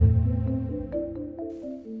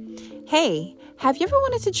Hey, have you ever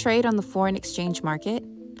wanted to trade on the foreign exchange market?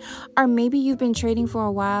 Or maybe you've been trading for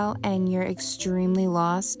a while and you're extremely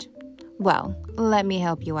lost? Well, let me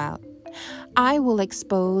help you out. I will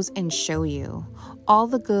expose and show you all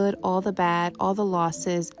the good, all the bad, all the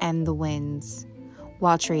losses, and the wins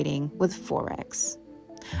while trading with Forex.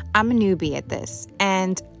 I'm a newbie at this,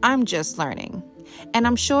 and I'm just learning. And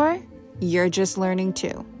I'm sure you're just learning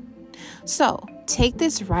too. So take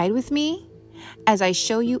this ride with me as I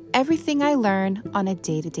show you everything I learn on a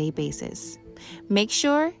day-to-day basis. Make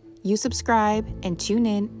sure you subscribe and tune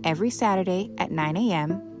in every Saturday at 9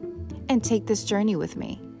 a.m. and take this journey with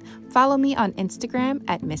me. Follow me on Instagram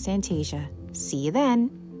at Miss Antasia. See you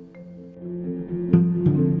then.